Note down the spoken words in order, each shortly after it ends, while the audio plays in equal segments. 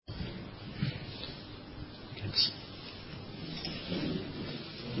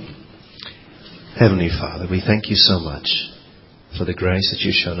Heavenly Father, we thank you so much for the grace that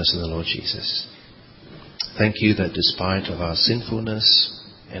you've shown us in the Lord Jesus. Thank you that despite of our sinfulness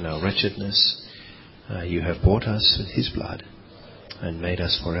and our wretchedness, you have bought us with his blood and made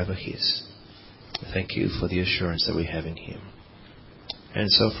us forever his. Thank you for the assurance that we have in him. And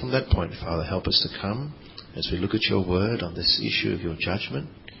so from that point, Father, help us to come as we look at your word on this issue of your judgment.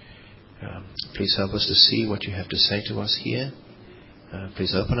 Please help us to see what you have to say to us here.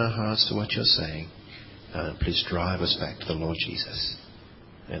 Please open our hearts to what you're saying. Please drive us back to the Lord Jesus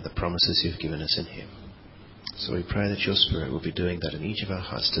and the promises you've given us in him. So we pray that your Spirit will be doing that in each of our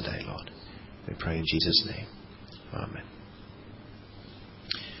hearts today, Lord. We pray in Jesus' name. Amen.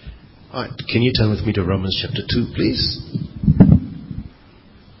 All right, can you turn with me to Romans chapter 2, please?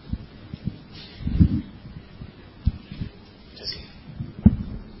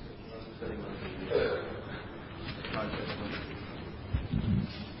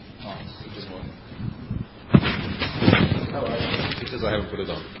 Because I haven't put it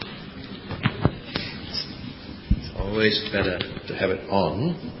on. It's always better to have it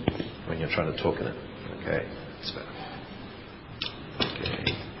on when you're trying to talk in it. Okay, it's better.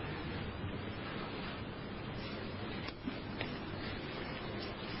 Okay.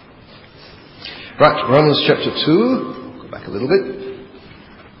 Right, Romans chapter 2. Go back a little bit.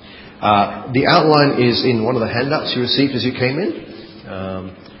 The outline is in one of the handouts you received as you came in.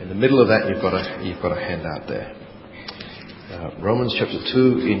 In the middle of that, you've got a handout there. Romans chapter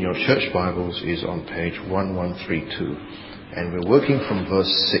 2 in your church Bibles is on page 1132. And we're working from verse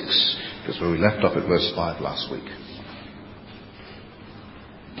 6, because where we left off at verse 5 last week.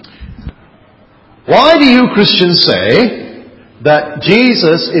 Why do you Christians say that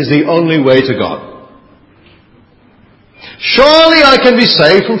Jesus is the only way to God? Surely I can be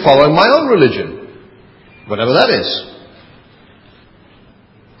saved from following my own religion, whatever that is.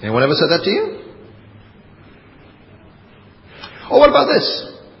 Anyone ever said that to you? Or what about this?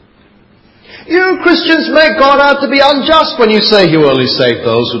 You Christians make God out to be unjust when you say you only save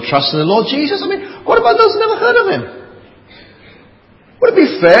those who trust in the Lord Jesus. I mean, what about those who never heard of him? Would it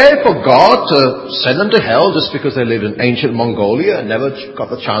be fair for God to send them to hell just because they lived in ancient Mongolia and never got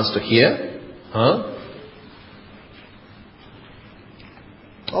the chance to hear? Huh?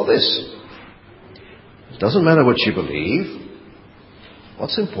 All this. It doesn't matter what you believe.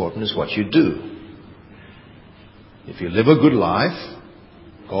 What's important is what you do. If you live a good life,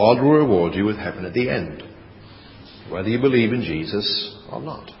 God will reward you with heaven at the end, whether you believe in Jesus or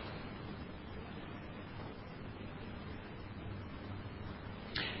not.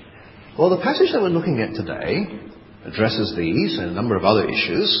 Well, the passage that we're looking at today addresses these and a number of other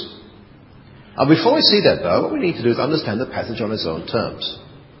issues. And before we see that, though, what we need to do is understand the passage on its own terms.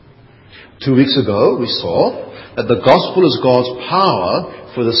 2 weeks ago, we saw that the gospel is God's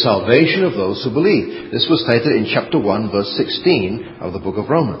power for the salvation of those who believe. This was stated in chapter 1, verse 16 of the book of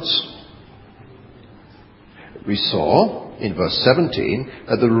Romans. We saw in verse 17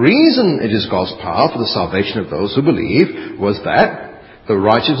 that the reason it is God's power for the salvation of those who believe was that the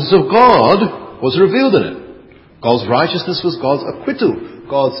righteousness of God was revealed in it. God's righteousness was God's acquittal.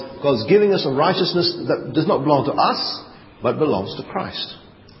 God's giving us a righteousness that does not belong to us, but belongs to Christ.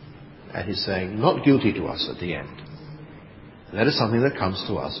 And he's saying, not guilty to us at the end. And that is something that comes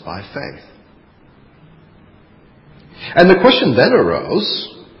to us by faith. And the question then arose,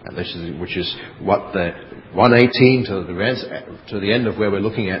 and which is what the 118 to the end of where we're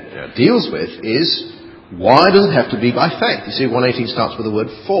looking at deals with, is why does it have to be by faith? You see, 118 starts with the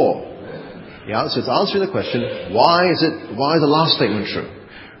word for. Yeah, so it's answering the question, why is the last statement true?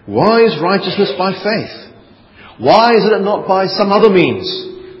 Why is righteousness by faith? Why is it not by some other means?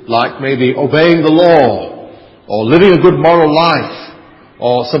 Like maybe obeying the law, or living a good moral life,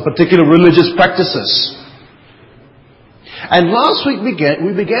 or some particular religious practices. And last week we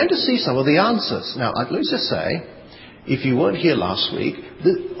began to see some of the answers. Now, let me just say, if you weren't here last week,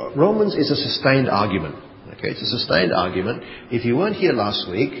 Romans is a sustained argument. Okay, it's a sustained argument. If you weren't here last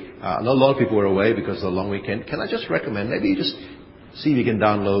week, I know a lot of people were away because of the long weekend. Can I just recommend, maybe you just see if you can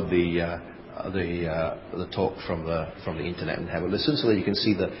download the talk from the internet and have a listen so that you can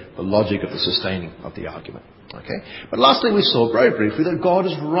see the logic of the sustaining of the argument. Okay? But lastly we saw very briefly that God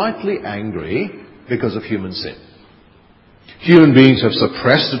is rightly angry because of human sin. Human beings have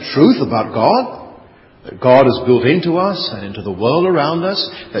suppressed the truth about God, that God has built into us and into the world around us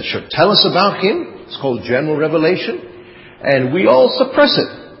that should tell us about him. It's called general revelation. And we all suppress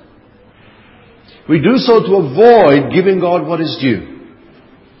it. We do so to avoid giving God what is due.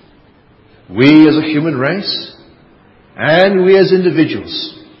 We as a human race and we as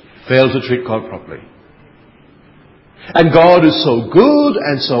individuals fail to treat God properly. And God is so good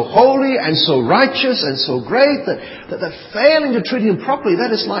and so holy and so righteous and so great that failing to treat Him properly,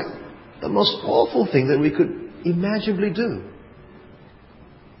 that is like the most awful thing that we could imaginably do.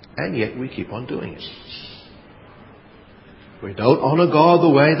 And yet we keep on doing it. We don't honour God the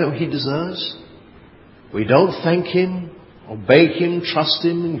way that He deserves. We don't thank Him, obey Him, trust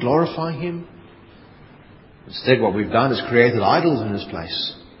Him and glorify Him. Instead, what we've done is created idols in His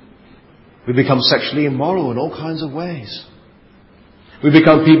place. We become sexually immoral in all kinds of ways. We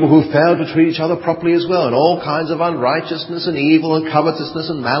become people who fail to treat each other properly as well, in all kinds of unrighteousness and evil and covetousness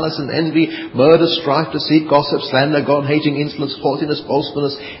and malice and envy, murder, strife, deceit, gossip, slander, God-hating, insolence, haughtiness,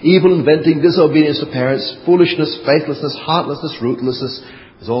 boastfulness, evil inventing, disobedience to parents, foolishness, faithlessness, heartlessness, ruthlessness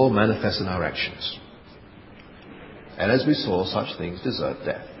is all manifest in our actions. And as we saw, such things deserve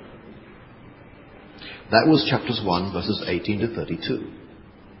death. That was chapters 1, verses 18 to 32.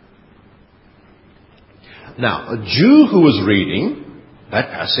 Now, a Jew who was reading that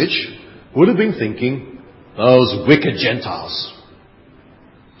passage would have been thinking, those wicked Gentiles.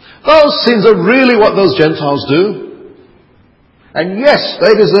 Those sins are really what those Gentiles do. And yes,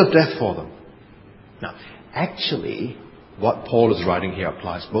 they deserve death for them. Now, actually, what Paul is writing here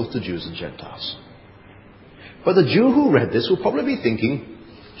applies both to Jews and Gentiles. But the Jew who read this will probably be thinking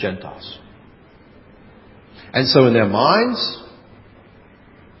Gentiles. And so in their minds,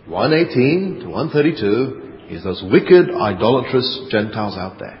 118 to 132 is those wicked, idolatrous Gentiles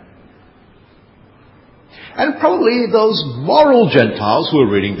out there. And probably those moral Gentiles who are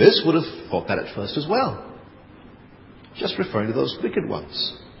reading this would have thought that at first as well. Just referring to those wicked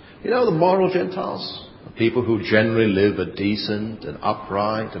ones. You know, the moral Gentiles, the people who generally live a decent and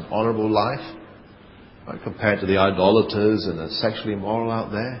upright and honourable life, right, compared to the idolaters and the sexually immoral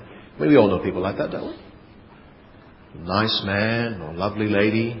out there. We all know people like that, don't we? A nice man or lovely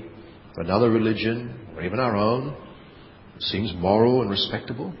lady of another religion, or even our own, seems moral and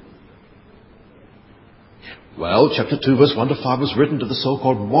respectable. Well, chapter 2, verse 1 to 5 was written to the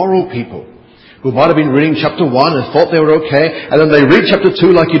so-called moral people who might have been reading chapter 1 and thought they were okay, and then they read chapter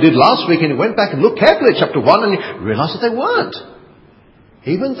 2 like you did last week, and you went back and looked carefully at chapter 1 and you realized that they weren't.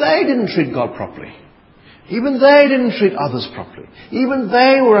 Even they didn't treat God properly. Even they didn't treat others properly. Even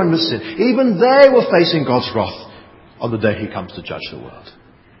they were under sin. Even they were facing God's wrath on the day He comes to judge the world.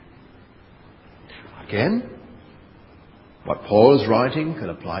 Again, what Paul is writing can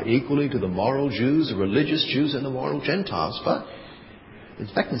apply equally to the moral Jews, the religious Jews, and the moral Gentiles. But, in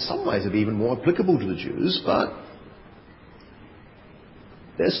fact, in some ways it'd be even more applicable to the Jews, but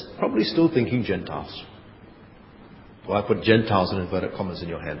they're probably still thinking Gentiles. Well, I put Gentiles in inverted commas in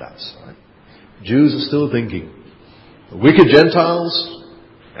your handouts. Right? Jews are still thinking the wicked Gentiles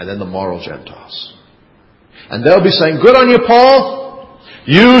and then the moral Gentiles. And they'll be saying, good on you, Paul.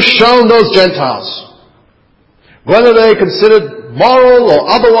 You've shown those Gentiles. Whether they're considered moral or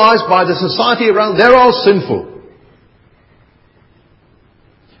otherwise by the society around, they're all sinful.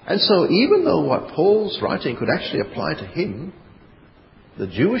 And so even though what Paul's writing could actually apply to him, the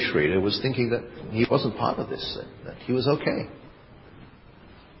Jewish reader was thinking that he wasn't part of this, that he was okay.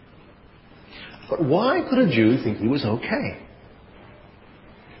 But why could a Jew think he was okay?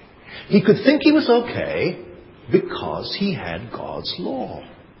 He could think he was okay because he had God's law.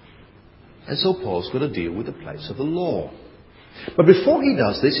 And so Paul's got to deal with the place of the law. But before he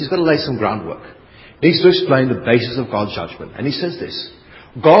does this, he's got to lay some groundwork. He needs to explain the basis of God's judgment. And he says this: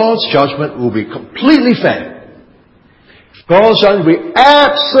 God's judgment will be completely fair. God's judgment will be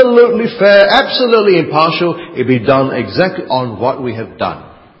absolutely fair, absolutely impartial. It'll be done exactly on what we have done.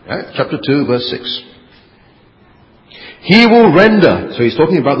 Okay? Chapter 2, verse 6. He will render, so he's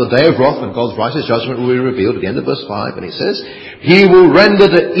talking about the day of wrath when God's righteous judgment will be revealed at the end of verse 5, and he says, He will render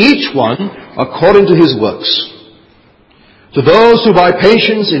to each one according to his works. To those who by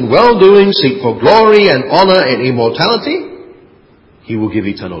patience in well-doing seek for glory and honor and immortality, He will give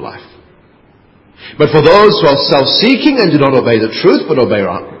eternal life. But for those who are self-seeking and do not obey the truth but obey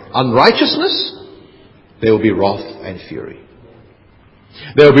unrighteousness, there will be wrath and fury.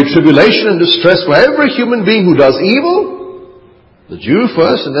 There will be tribulation and distress for every human being who does evil, the Jew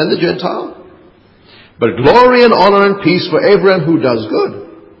first and then the Gentile. But glory and honor and peace for everyone who does good,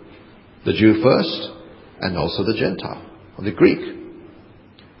 the Jew first and also the Gentile, or the Greek.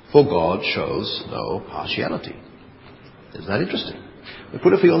 For God shows no partiality. Isn't that interesting? We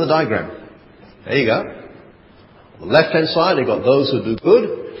put it for you on the diagram. There you go. On the left-hand side, you've got those who do good.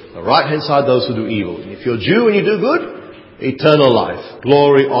 On the right-hand side, those who do evil. And if you're a Jew and you do good, eternal life,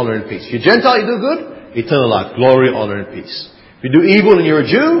 glory, honor, and peace. If you're Gentile, you do good, eternal life, glory, honor, and peace. If you do evil and you're a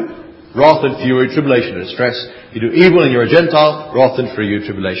Jew, wrath and fury, tribulation and distress. If you do evil and you're a Gentile, wrath and fury,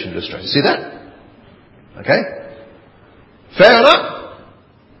 tribulation and distress. See that? Okay? Fair enough?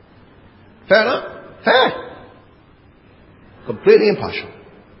 Fair enough? Fair. Completely impartial.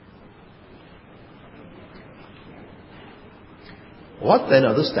 What then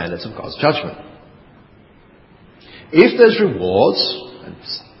are the standards of God's judgment? If there's rewards and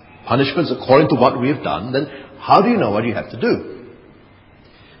punishments according to what we have done, then how do you know what you have to do?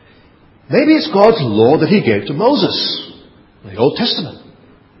 Maybe it's God's law that He gave to Moses in the Old Testament.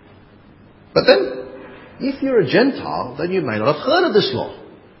 But then, if you're a Gentile, then you may not have heard of this law.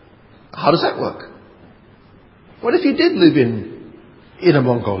 How does that work? What if you did live in Inner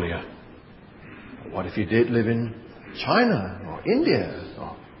Mongolia? What if you did live in China or India?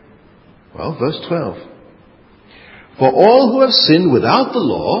 Well, verse 12. For all who have sinned without the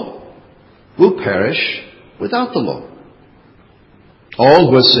law will perish without the law. All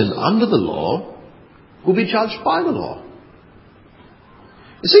who have sinned under the law will be judged by the law.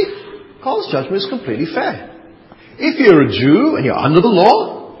 You see, God's judgment is completely fair. If you're a Jew and you're under the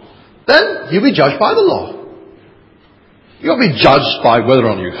law, then you'll be judged by the law. You won't be judged by whether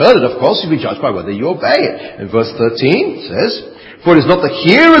or not you heard it, of course. You'll be judged by whether you obey it. In verse 13 it says, for it is not the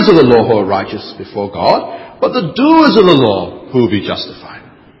hearers of the law who are righteous before God, but the doers of the law who will be justified.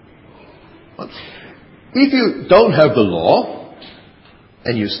 If you don't have the law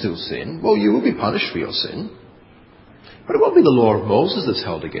and you still sin, well, you will be punished for your sin. But it won't be the law of Moses that's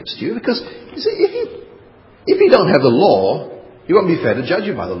held against you, because you see, if you don't have the law, it won't be fair to judge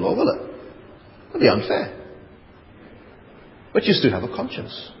you by the law, will it? It'll be unfair. But you still have a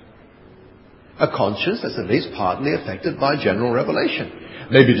conscience. A conscience that's at least partly affected by general revelation.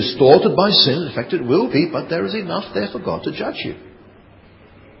 Maybe distorted by sin, in fact it will be, but there is enough there for God to judge you.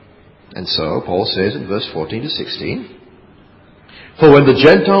 And so, Paul says in verse 14 to 16, for when the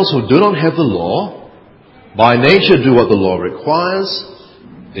Gentiles who do not have the law, by nature do what the law requires,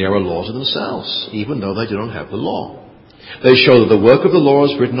 they are a law to themselves, even though they do not have the law. They show that the work of the law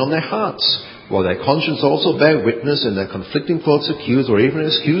is written on their hearts, while their conscience also bear witness, and their conflicting thoughts accuse or even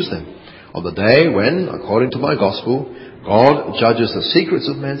excuse them, on the day when, according to my gospel, God judges the secrets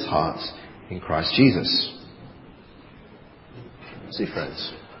of men's hearts in Christ Jesus. See,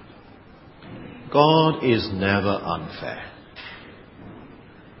 friends, God is never unfair.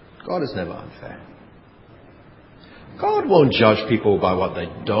 God is never unfair. God won't judge people by what they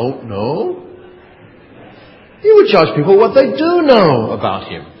don't know. He will judge people what they do know about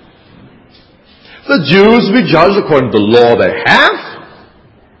Him. The Jews will be judged according to the law they have,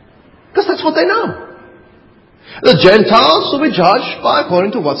 because that's what they know. The Gentiles will be judged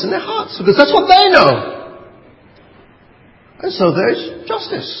according to what's in their hearts, because that's what they know. And so there's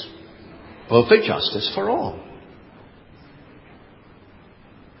justice. Perfect justice for all.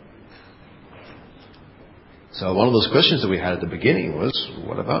 So one of those questions that we had at the beginning was,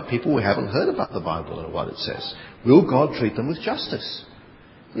 what about people who haven't heard about the Bible and what it says? Will God treat them with justice?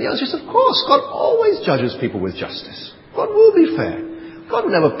 And the answer is, of course. God always judges people with justice. God will be fair. God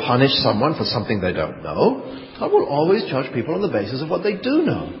will never punish someone for something they don't know. God will always judge people on the basis of what they do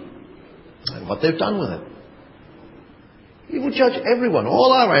know and what they've done with it. He will judge everyone,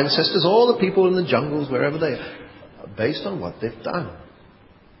 all our ancestors, all the people in the jungles, wherever they are, based on what they've done.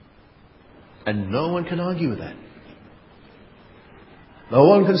 And no one can argue with that. No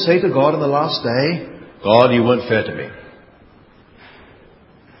one can say to God on the last day, God, you weren't fair to me.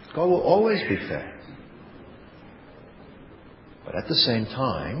 God will always be fair. But at the same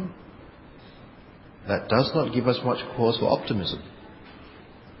time, that does not give us much cause for optimism.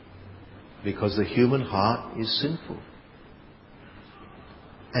 Because the human heart is sinful.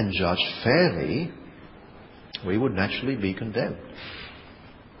 And judged fairly, we would naturally be condemned.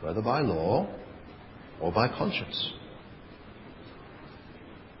 Whether by law or by conscience.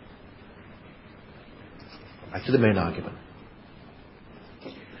 Back to the main argument.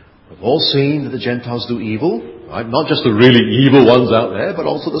 We've all seen that the Gentiles do evil, right? Not just the really evil ones out there, but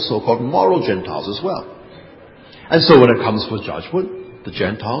also the so-called moral Gentiles as well. And so when it comes for judgment, the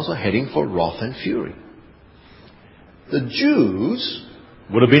Gentiles are heading for wrath and fury. The Jews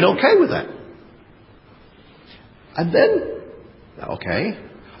would have been okay with that. And then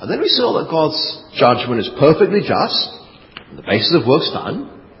we saw that God's judgment is perfectly just, on the basis of works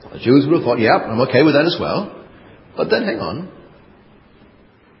done. The Jews would have thought, yeah, I'm okay with that as well. But then hang on.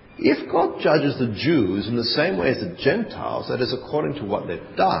 If God judges the Jews in the same way as the Gentiles, that is according to what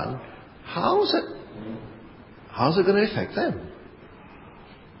they've done, how's it going to affect them?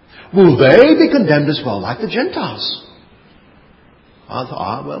 Will they be condemned as well, like the Gentiles? I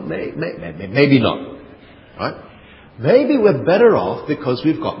thought, well, maybe not. Right? Maybe we're better off because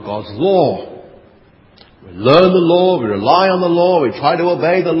we've got God's law. We learn the law, we rely on the law, we try to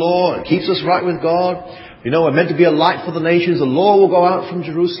obey the law, it keeps us right with God. You know, we're meant to be a light for the nations. The law will go out from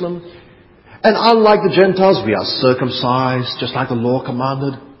Jerusalem. And unlike the Gentiles, we are circumcised, just like the law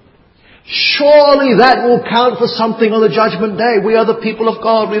commanded. Surely that will count for something on the judgment day. We are the people of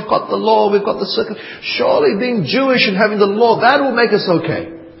God. We've got the law. We've got the circumcision. Surely being Jewish and having the law, that will make us okay.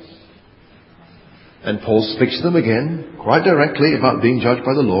 And Paul speaks to them again, quite directly, about being judged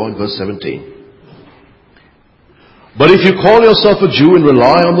by the law in verse 17. But if you call yourself a Jew and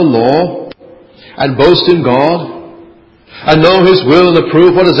rely on the law, and boast in God, and know His will and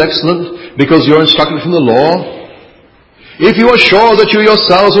approve what is excellent, because you're instructed from the law, if you are sure that you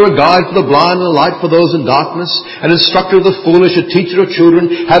yourselves are a guide for the blind and a light for those in darkness, an instructor of the foolish, a teacher of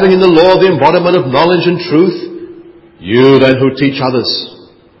children, having in the law the embodiment of knowledge and truth, you then who teach others,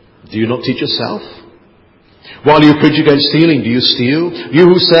 do you not teach yourself? While you preach against stealing, do you steal? You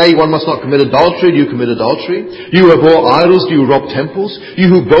who say one must not commit adultery, do you commit adultery? You who abhor idols, do you rob temples? You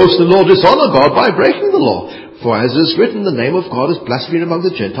who boast in the law, dishonor God by breaking the law. For as it is written, the name of God is blasphemed among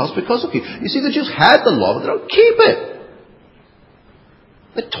the Gentiles because of you. You see, the Jews had the law, but they don't keep it.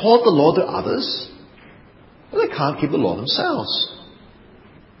 They taught the law to others, but they can't keep the law themselves.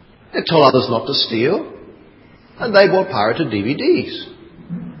 They told others not to steal, and they bought pirated DVDs.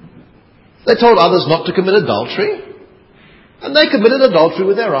 They told others not to commit adultery, and they committed adultery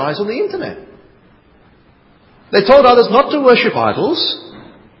with their eyes on the internet. They told others not to worship idols,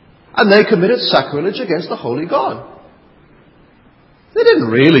 and they committed sacrilege against the holy God. They didn't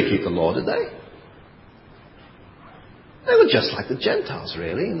really keep the law, did they? They were just like the Gentiles,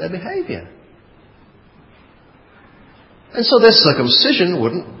 really, in their behavior. And so their circumcision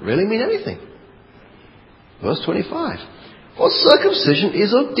wouldn't really mean anything. Verse 25. For circumcision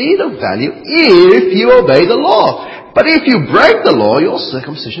is indeed of value if you obey the law. But if you break the law, your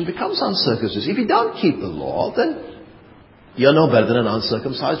circumcision becomes uncircumcision. If you don't keep the law, then you're no better than an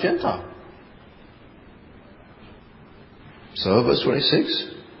uncircumcised Gentile. So, verse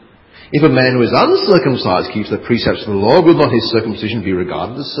 26. If a man who is uncircumcised keeps the precepts of the law, will not his circumcision be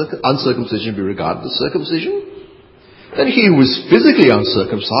regarded as uncircumcision be regarded as circumcision? Then he who is physically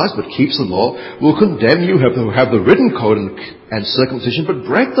uncircumcised but keeps the law will condemn you who have the written code and circumcision but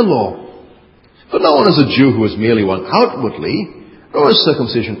break the law. For no one is a Jew who is merely one outwardly, nor is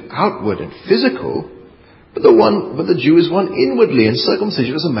circumcision outward and physical, but the Jew is one inwardly, and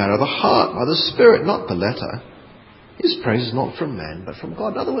circumcision is a matter of the heart, by the Spirit, not the letter. His praise is not from man, but from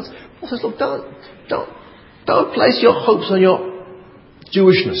God. In other words, Paul says, look, don't place your hopes on your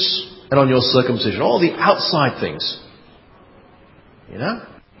Jewishness and on your circumcision, all the outside things. You know?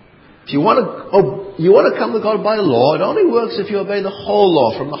 If you want to come to God by the law, it only works if you obey the whole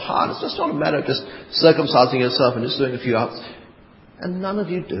law from the heart. It's just not a matter of just circumcising yourself and just doing a few acts. And none of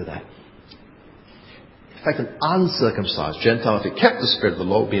you do that. In fact, an uncircumcised Gentile, if he kept the spirit of the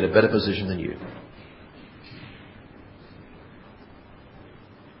law, would be in a better position than you.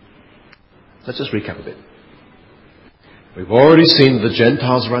 Let's just recap a bit. We've already seen the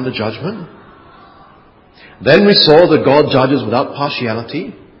Gentiles are under judgment. Then we saw that God judges without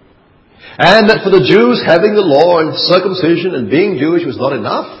partiality. And that for the Jews, having the law and circumcision and being Jewish was not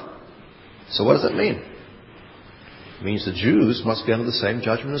enough. So what does that mean? It means the Jews must be under the same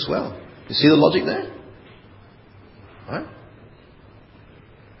judgment as well. You see the logic there? Right?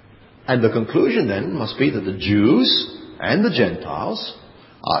 And the conclusion then must be that the Jews and the Gentiles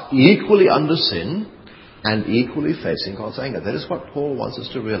are equally under sin and equally facing God's anger. That is what Paul wants us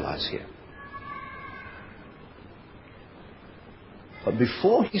to realize here. But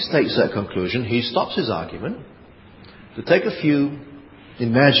before he states that conclusion, he stops his argument to take a few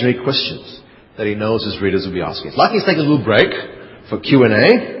imaginary questions that he knows his readers will be asking. It's like he's taking a little break for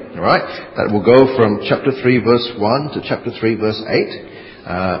Q&A, all right? That will go from chapter 3 verse 1 to chapter 3 verse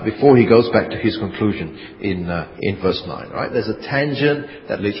 8. Before he goes back to his conclusion in verse 9. Right? There's a tangent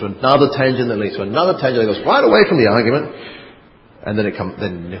that leads to another tangent that leads to another tangent that goes right away from the argument, and then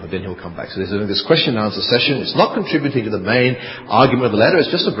he'll come back. So there's this question and answer session. It's not contributing to the main argument of the letter. It's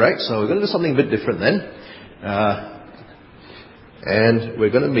just a break. So we're going to do something a bit different then, and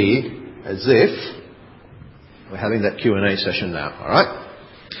we're going to be as if we're having that Q&A session now. All right.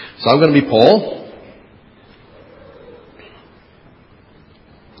 So I'm going to be Paul.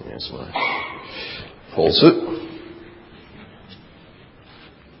 Here's my Paul suit.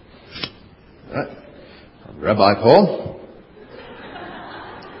 Right. I'm Rabbi Paul.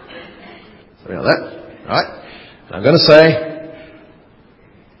 Something like that. Right. And I'm going to say,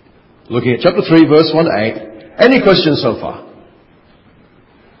 looking at chapter 3, verse 1 to 8, any questions so far?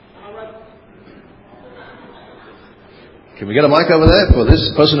 Can we get a mic over there for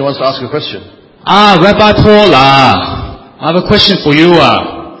this person who wants to ask a question? Rabbi Paul, I have a question for you.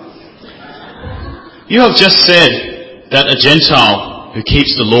 You have just said that a Gentile who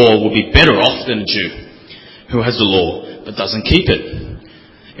keeps the law will be better off than a Jew who has the law but doesn't keep it.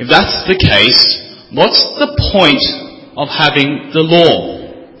 If that's the case, what's the point of having the law?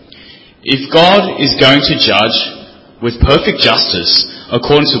 If God is going to judge with perfect justice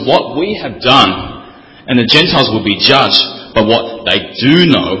according to what we have done, and the Gentiles will be judged by what they do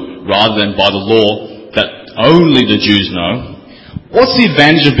know rather than by the law that only the Jews know, what's the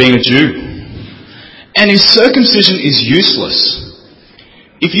advantage of being a Jew? And if circumcision is useless,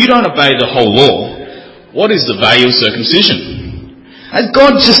 if you don't obey the whole law, what is the value of circumcision? Has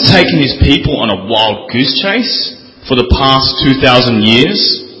God just taken his people on a wild goose chase for the past 2,000 years?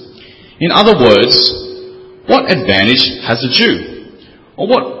 In other words, what advantage has a Jew?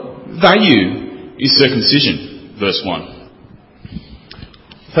 Or what value is circumcision? Verse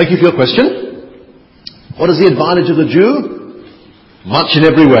 1. Thank you for your question. What is the advantage of the Jew? Much in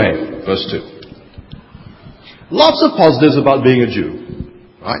every way. Verse 2. Lots of positives about being a Jew.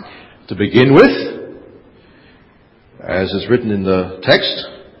 Right? To begin with, as is written in the text,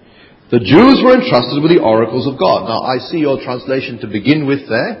 the Jews were entrusted with the oracles of God. Now, I see your translation to begin with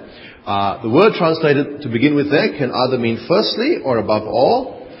there. The word translated to begin with there can either mean firstly or above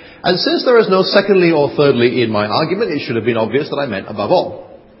all. And since there is no secondly or thirdly in my argument, it should have been obvious that I meant above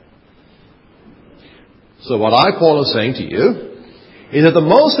all. So what I, Paul, is saying to you is that the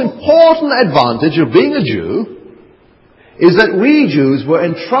most important advantage of being a Jew is that we Jews were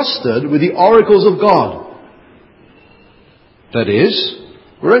entrusted with the oracles of God. That is,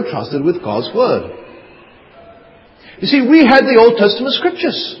 we're entrusted with God's Word. You see, we had the Old Testament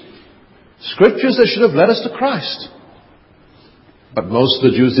Scriptures. Scriptures that should have led us to Christ. But most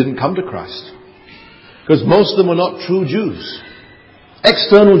of the Jews didn't come to Christ. Because most of them were not true Jews.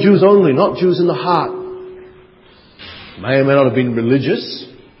 External Jews only, not Jews in the heart. May or may not have been religious.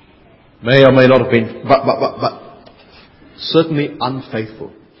 May or may not have been, but certainly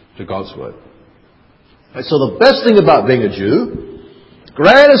unfaithful to God's Word. And so the best thing about being a Jew,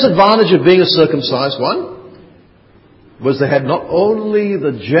 greatest advantage of being a circumcised one, was they had not only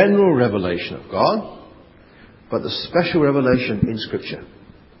the general revelation of God, but the special revelation in Scripture.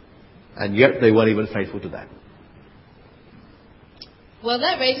 And yet they weren't even faithful to that. Well,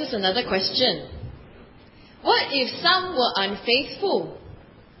 that raises another question. What if some were unfaithful?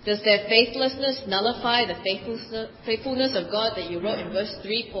 Does their faithlessness nullify the faithfulness of God that you wrote in verse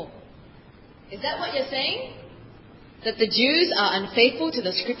 3, Paul? Is that what you're saying? That the Jews are unfaithful to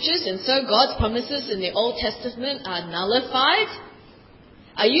the Scriptures and so God's promises in the Old Testament are nullified?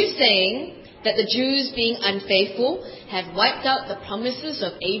 Are you saying that the Jews being unfaithful have wiped out the promises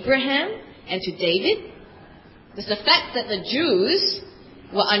of Abraham and to David? Does the fact that the Jews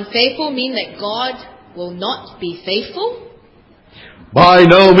were unfaithful mean that God will not be faithful? By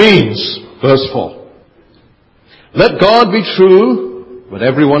no means. Verse 4. Let God be true, but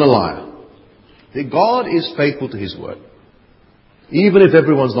everyone a liar. God is faithful to His word, even if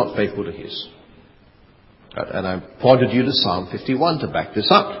everyone's not faithful to His. And I pointed you to Psalm 51 to back this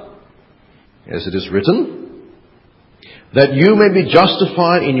up. As it is written, that you may be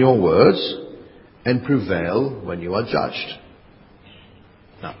justified in your words and prevail when you are judged.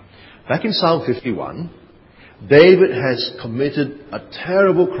 Now, back in Psalm 51, David has committed a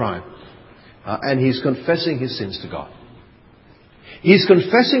terrible crime, and he's confessing his sins to God. He's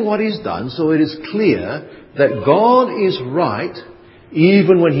confessing what he's done, so it is clear that God is right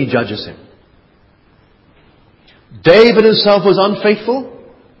even when He judges him. David himself was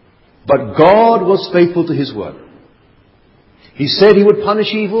unfaithful, but God was faithful to His word. He said He would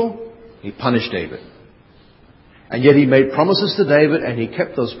punish evil. He punished David. And yet He made promises to David and He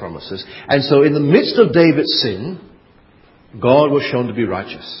kept those promises. And so in the midst of David's sin, God was shown to be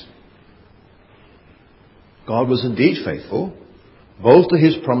righteous. God was indeed faithful, both to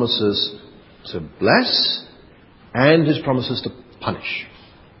His promises to bless and His promises to punish.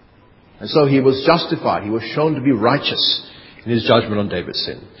 And so He was justified. He was shown to be righteous in His judgment on David's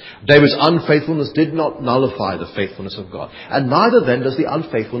sin. David's unfaithfulness did not nullify the faithfulness of God. And neither then does the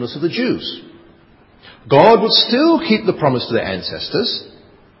unfaithfulness of the Jews. God would still keep the promise to their ancestors.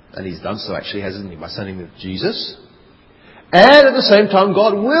 And He's done so actually, hasn't He, by sending them Jesus. And at the same time,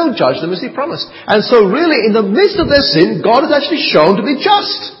 God will judge them as He promised. And so really, in the midst of their sin, God is actually shown to be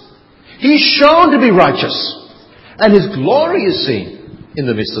just. He's shown to be righteous. And His glory is seen in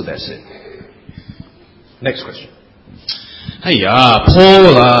the midst of their sin. Next question. Hey,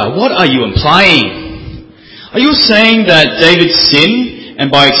 Paul, what are you implying? Are you saying that David's sin, and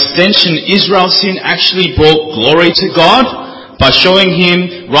by extension Israel's sin, actually brought glory to God by showing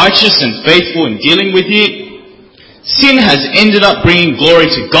Him righteous and faithful in dealing with it? Sin has ended up bringing glory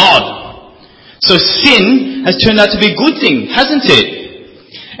to God. So sin has turned out to be a good thing, hasn't it?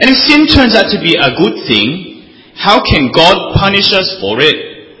 And if sin turns out to be a good thing, how can God punish us for it?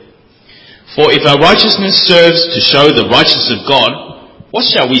 For if our righteousness serves to show the righteousness of God, what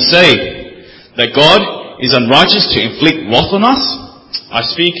shall we say? That God is unrighteous to inflict wrath on us? I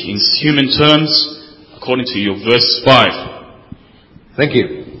speak in human terms, according to your verse 5. Thank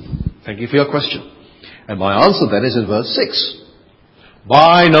you. Thank you for your question. And my answer then is in verse 6.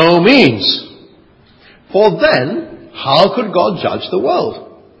 By no means. For then, how could God judge the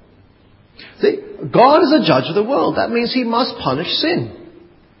world? See, God is a judge of the world. That means He must punish sin.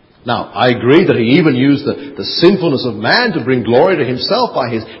 Now, I agree that He even used the sinfulness of man to bring glory to Himself by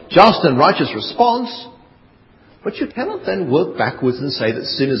His just and righteous response. But you cannot then work backwards and say that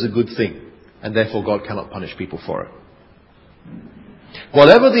sin is a good thing, and therefore God cannot punish people for it.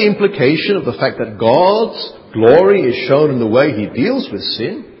 Whatever the implication of the fact that God's glory is shown in the way He deals with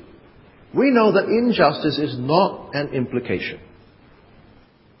sin, we know that injustice is not an implication.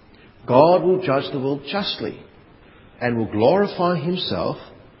 God will judge the world justly and will glorify Himself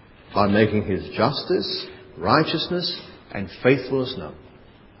by making His justice, righteousness, and faithfulness known.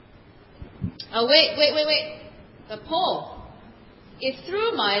 Wait. But Paul, if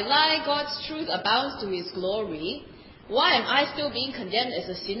through my lie God's truth abounds to His glory, why am I still being condemned as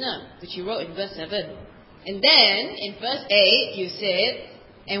a sinner? Which you wrote in verse 7. And then, in verse 8, you said,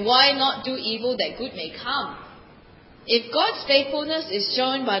 and why not do evil that good may come? If God's faithfulness is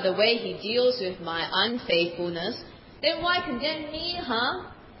shown by the way He deals with my unfaithfulness, then why condemn me,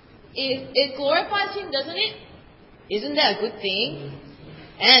 huh? It glorifies Him, doesn't it? Isn't that a good thing?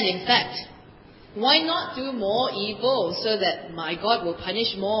 And in fact, why not do more evil so that my God will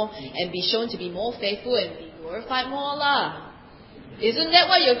punish more and be shown to be more faithful and be glorified more lah? Isn't that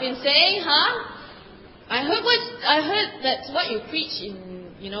what you've been saying, huh? I heard that's what you preach in,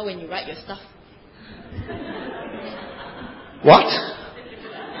 when you write your stuff. What?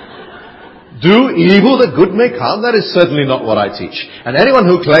 Do evil that good may come? That is certainly not what I teach. And anyone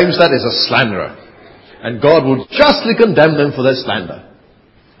who claims that is a slanderer. And God will justly condemn them for their slander.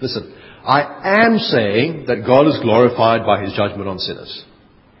 Listen, I am saying that God is glorified by His judgment on sinners.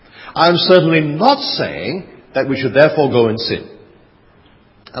 I'm certainly not saying that we should therefore go and sin.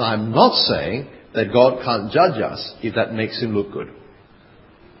 And I'm not saying that God can't judge us if that makes Him look good.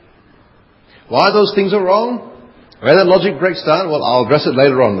 Why those things are wrong? Where that logic breaks down, well, I'll address it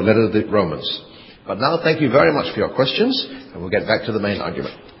later on in the letter to the Romans. But now thank you very much for your questions, and we'll get back to the main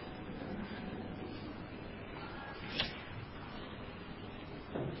argument.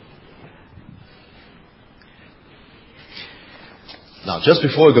 Now, just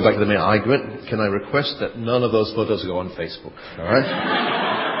before we go back to the main argument, can I request that none of those photos go on Facebook? All right?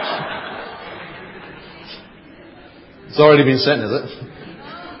 It's already been sent, is it?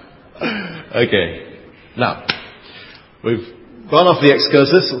 Okay. Now, we've gone off the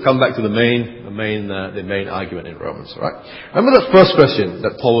excursus. We'll come back to the main argument in Romans. All right? Remember the first question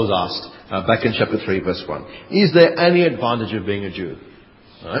that Paul was asked back in chapter 3, verse 1. Is there any advantage of being a Jew?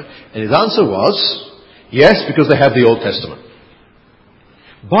 All right? And his answer was, yes, because they have the Old Testament.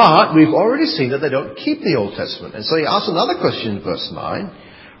 But we've already seen that they don't keep the Old Testament. And so he asks another question in verse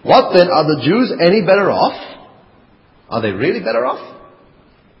 9. What then? Are the Jews any better off? Are they really better off?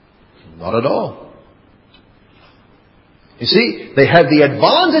 Not at all. You see, they have the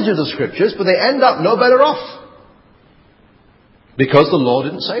advantage of the Scriptures, but they end up no better off. Because the law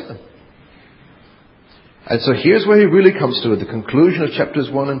didn't save them. And so here's where he really comes to at the conclusion of chapters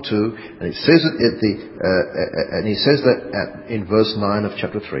 1 and 2, and it says and he says that in verse 9 of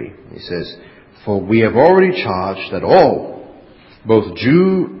chapter 3. He says, "For we have already charged that all, both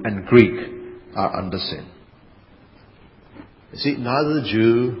Jew and Greek, are under sin." You see, neither the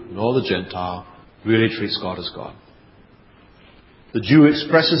Jew nor the Gentile really treats God as God. The Jew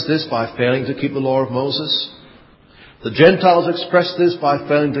expresses this by failing to keep the law of Moses. The Gentiles express this by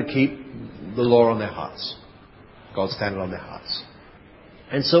failing to keep the law on their hearts. God's standard on their hearts.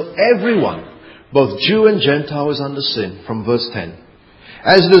 And so everyone, both Jew and Gentile, is under sin, from verse 10.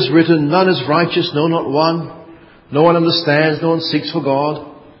 As it is written, none is righteous, no, not one. No one understands, no one seeks for God.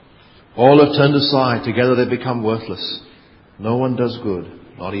 All have turned aside, together they become worthless. No one does good,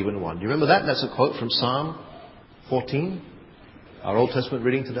 not even one. Do you remember that? That's a quote from Psalm 14, our Old Testament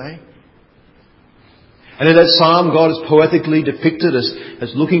reading today. And in that psalm, God is poetically depicted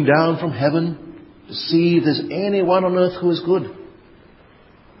as looking down from heaven to see if there's anyone on earth who is good.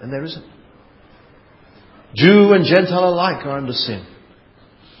 And there isn't. Jew and Gentile alike are under sin.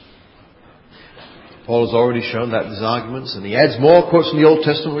 Paul has already shown that these arguments, and he adds more quotes from the Old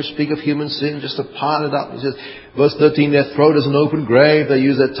Testament which speak of human sin, just to pile it up. He says, verse 13, their throat is an open grave, they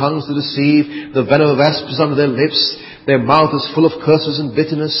use their tongues to deceive, the venom of asps is under their lips, their mouth is full of curses and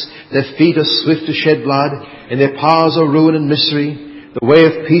bitterness, their feet are swift to shed blood, and their paths are ruin and misery. The way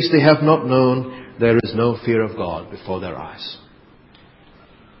of peace they have not known, there is no fear of God before their eyes.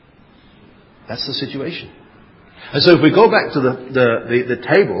 That's the situation. And so if we go back to the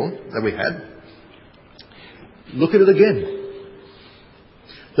table that we had, look at it again.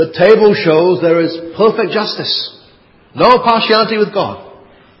 The table shows there is perfect justice. No partiality with God.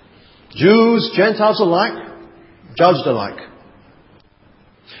 Jews, Gentiles alike, judged alike.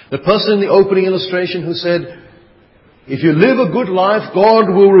 The person in the opening illustration who said, if you live a good life, God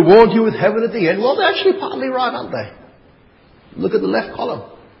will reward you with heaven at the end. Well, they're actually partly right, aren't they? Look at the left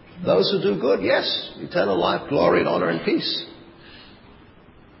column. Those who do good, yes, eternal life, glory and honor and peace.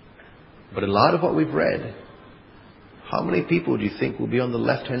 But in light of what we've read, how many people do you think will be on the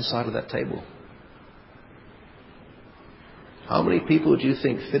left-hand side of that table? How many people do you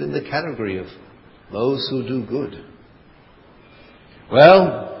think fit in the category of those who do good?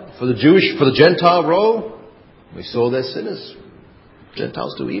 Well, for the Gentile row, we saw they're sinners.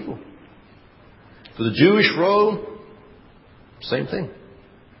 Gentiles do evil. For the Jewish row, same thing.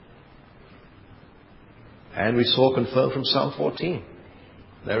 And we saw confirmed from Psalm 14,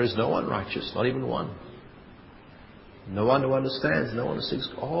 there is no one righteous, not even one. No one who understands, no one who seeks.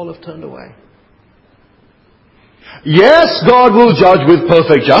 All have turned away. Yes, God will judge with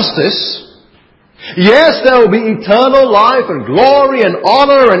perfect justice. Yes, there will be eternal life and glory and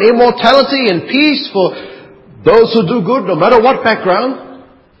honor and immortality and peace for those who do good, no matter what background.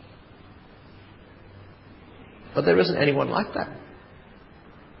 But there isn't anyone like that.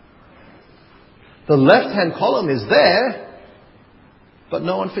 The left-hand column is there, but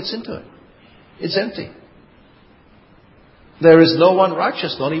no one fits into it. It's empty. There is no one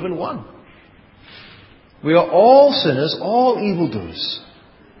righteous, not even one. We are all sinners, all evildoers.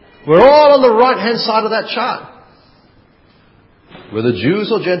 We're all on the right-hand side of that chart. Whether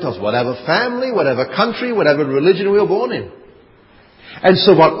Jews or Gentiles, whatever family, whatever country, whatever religion we were born in. And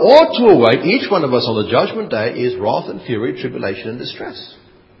so what ought to await each one of us on the judgment day is wrath and fury, tribulation and distress.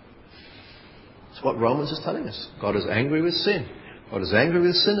 That's what Romans is telling us. God is angry with sin. God is angry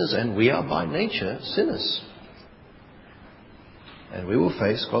with sinners, and we are by nature sinners. And we will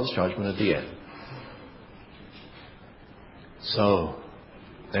face God's judgment at the end. So,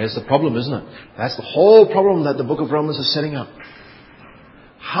 there's the problem, isn't it? That's the whole problem that the book of Romans is setting up.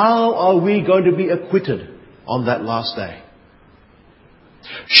 How are we going to be acquitted on that last day?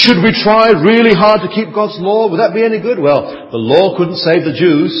 Should we try really hard to keep God's law? Would that be any good? Well, the law couldn't save the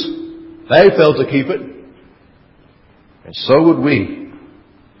Jews. They failed to keep it. And so would we.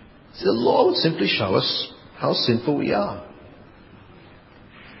 See, the law would simply show us how sinful we are.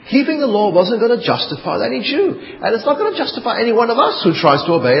 Keeping the law wasn't going to justify any Jew. And it's not going to justify any one of us who tries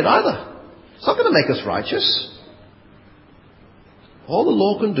to obey it either. It's not going to make us righteous. All the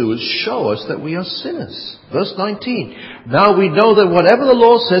law can do is show us that we are sinners. Verse 19. Now we know that whatever the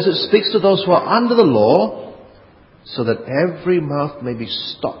law says, it speaks to those who are under the law, so that every mouth may be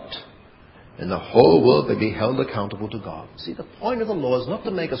stopped, and the whole world may be held accountable to God. See, the point of the law is not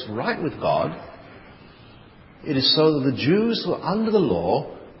to make us right with God. It is so that the Jews who are under the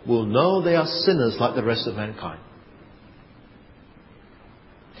law will know they are sinners like the rest of mankind.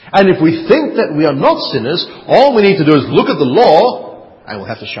 And if we think that we are not sinners, all we need to do is look at the law and we'll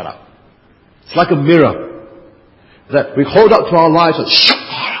have to shut up. It's like a mirror that we hold up to our lives and shut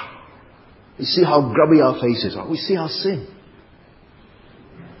up. We see how grubby our faces are. We see our sin.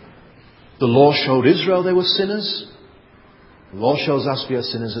 The law showed Israel they were sinners. The law shows us we are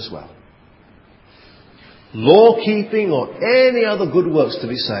sinners as well. Law keeping or any other good works to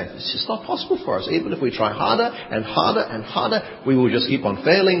be saved, it's just not possible for us. Even if we try harder and harder and harder, we will just keep on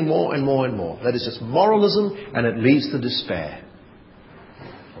failing more and more and more. That is just moralism, and it leads to despair.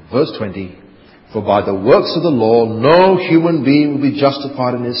 Verse 20, for by the works of the law no human being will be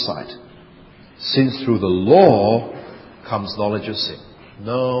justified in his sight, since through the law comes knowledge of sin.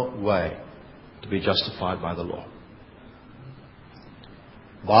 No way to be justified by the law.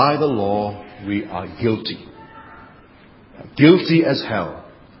 By the law, we are guilty. Guilty as hell.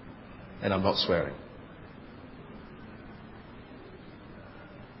 And I'm not swearing.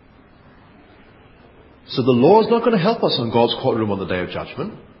 So the law is not going to help us in God's courtroom on the day of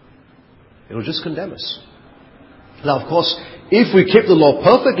judgment. It'll just condemn us. Now, of course, if we keep the law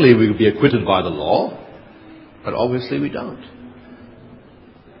perfectly, we will be acquitted by the law. But obviously we don't.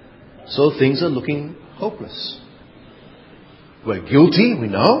 So things are looking hopeless. We're guilty, we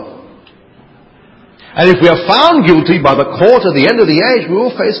know. And if we are found guilty by the court at the end of the age, we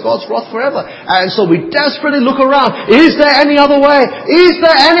will face God's wrath forever. And so we desperately look around. Is there any other way? Is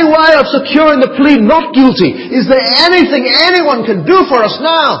there any way of securing the plea not guilty? Is there anything anyone can do for us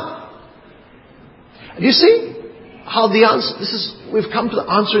now? Do you see how the answer, we've come to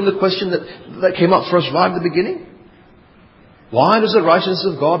answering the question that came up for us right at the beginning? Why does the righteousness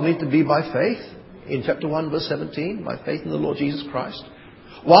of God need to be by faith? In chapter 1 verse 17, by faith in the Lord Jesus Christ.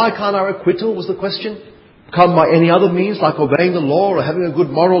 Why can't our acquittal, was the question, come by any other means like obeying the law or having a good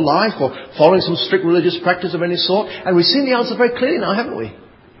moral life or following some strict religious practice of any sort? And we've seen the answer very clearly now, haven't we?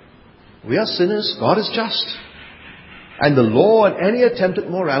 We are sinners. God is just. And the law and any attempt at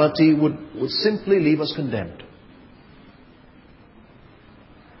morality would simply leave us condemned.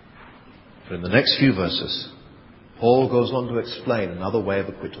 But in the next few verses, Paul goes on to explain another way of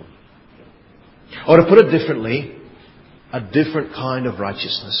acquittal. Or to put it differently, a different kind of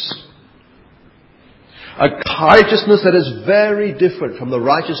righteousness. A righteousness that is very different from the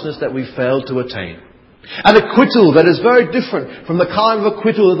righteousness that we failed to attain. An acquittal that is very different from the kind of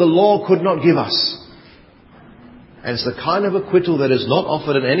acquittal that the law could not give us. And it's the kind of acquittal that is not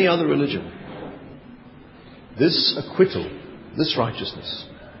offered in any other religion. This acquittal, this righteousness,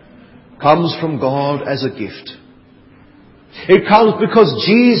 comes from God as a gift. It comes because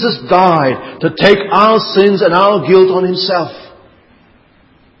Jesus died to take our sins and our guilt on Himself.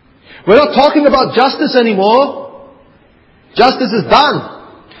 We're not talking about justice anymore. Justice is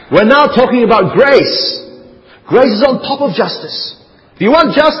done. We're now talking about grace. Grace is on top of justice. If you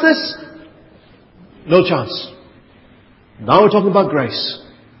want justice, no chance. Now we're talking about grace.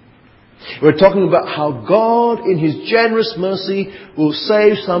 We're talking about how God, in His generous mercy, will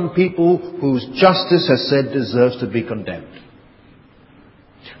save some people whose justice has said deserves to be condemned.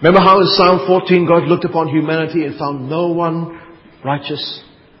 Remember how in Psalm 14 God looked upon humanity and found no one righteous?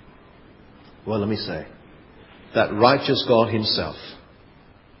 Well, let me say, that righteous God Himself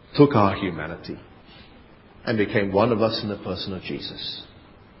took our humanity and became one of us in the person of Jesus.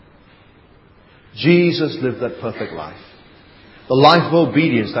 Jesus lived that perfect life. The life of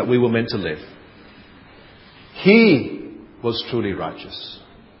obedience that we were meant to live. He was truly righteous.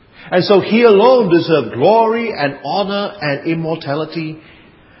 And so He alone deserved glory and honor and immortality.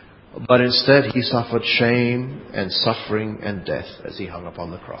 But instead He suffered shame and suffering and death as He hung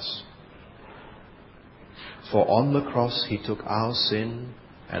upon the cross. For on the cross He took our sin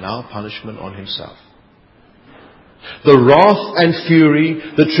and our punishment on Himself. The wrath and fury,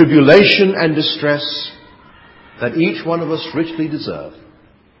 the tribulation and distress that each one of us richly deserve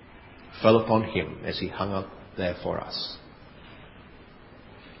fell upon Him as He hung up there for us.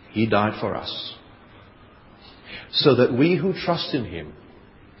 He died for us, so that we who trust in Him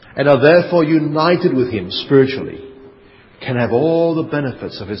and are therefore united with Him spiritually can have all the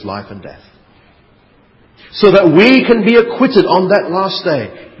benefits of His life and death. So that we can be acquitted on that last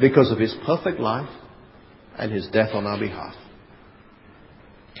day because of His perfect life and His death on our behalf.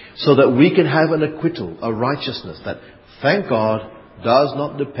 So that we can have an acquittal, a righteousness that, thank God, does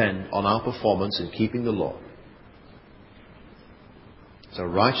not depend on our performance in keeping the law. It's a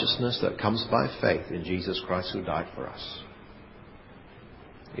righteousness that comes by faith in Jesus Christ who died for us.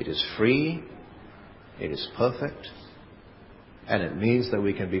 It is free, it is perfect, and it means that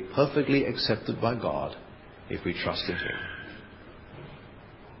we can be perfectly accepted by God if we trust in Him.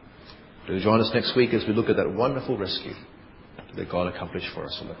 Do join us next week as we look at that wonderful rescue that God accomplished for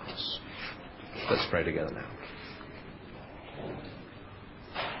us on the cross. Let's pray together now.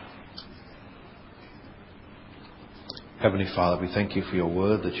 Heavenly Father, we thank You for Your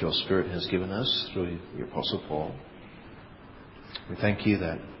word that Your Spirit has given us through the Apostle Paul. We thank You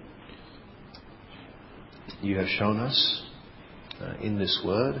that You have shown us in this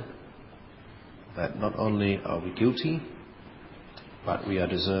word that not only are we guilty, but we are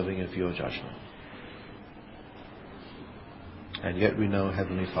deserving of Your judgment. And yet we know,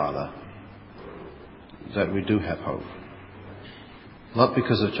 Heavenly Father, that we do have hope. Not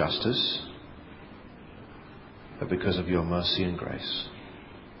because of justice, but because of Your mercy and grace.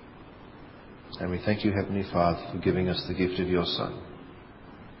 And we thank You, Heavenly Father, for giving us the gift of Your Son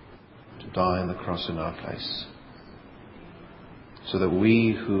to die on the cross in our place, so that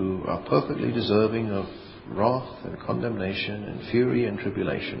we who are perfectly deserving of wrath and condemnation and fury and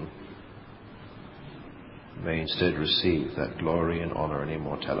tribulation may instead receive that glory and honor and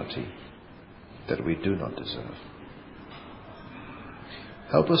immortality that we do not deserve.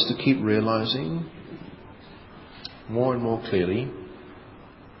 Help us to keep realizing more and more clearly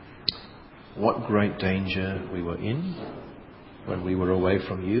what great danger we were in when we were away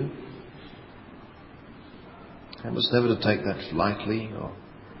from You. Help us never to take that lightly or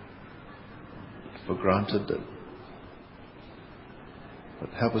for granted, but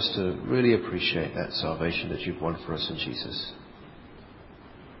help us to really appreciate that salvation that you've won for us in Jesus.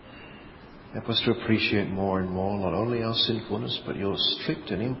 Help us to appreciate more and more not only our sinfulness, but your strict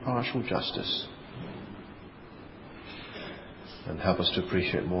and impartial justice. And help us to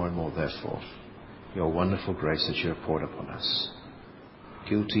appreciate more and more, therefore, your wonderful grace that you have poured upon us,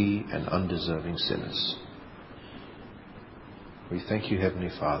 guilty and undeserving sinners. We thank you, Heavenly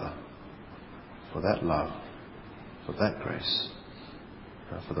Father, for that love, for that grace,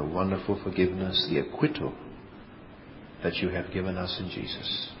 for the wonderful forgiveness, the acquittal that you have given us in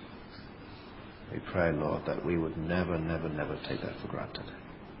Jesus. We pray, Lord, that we would never, never, never take that for granted.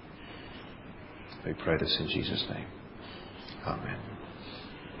 We pray this in Jesus' name. Amen.